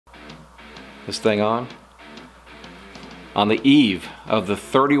this thing on the eve of the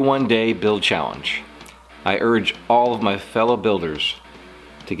 31-day build challenge. I urge all of my fellow builders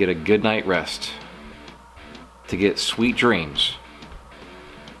to get a good night rest, to get sweet dreams,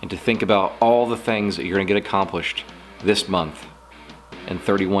 and to think about all the things that you're going to get accomplished this month and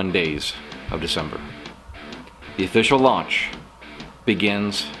 31 days of December. The official launch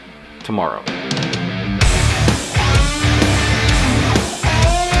begins tomorrow.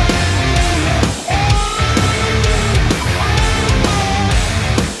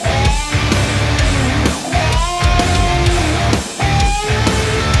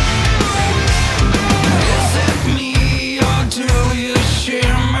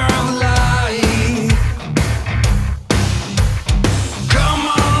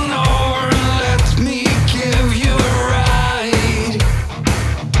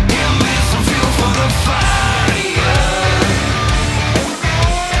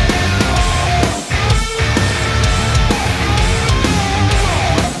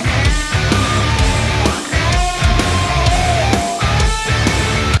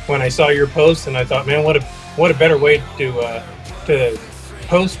 When I saw your post, and I thought, man, what a better way to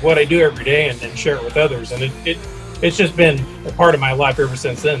post what I do every day and share it with others. And it's just been a part of my life ever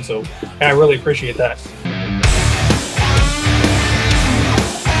since then. So I really appreciate that.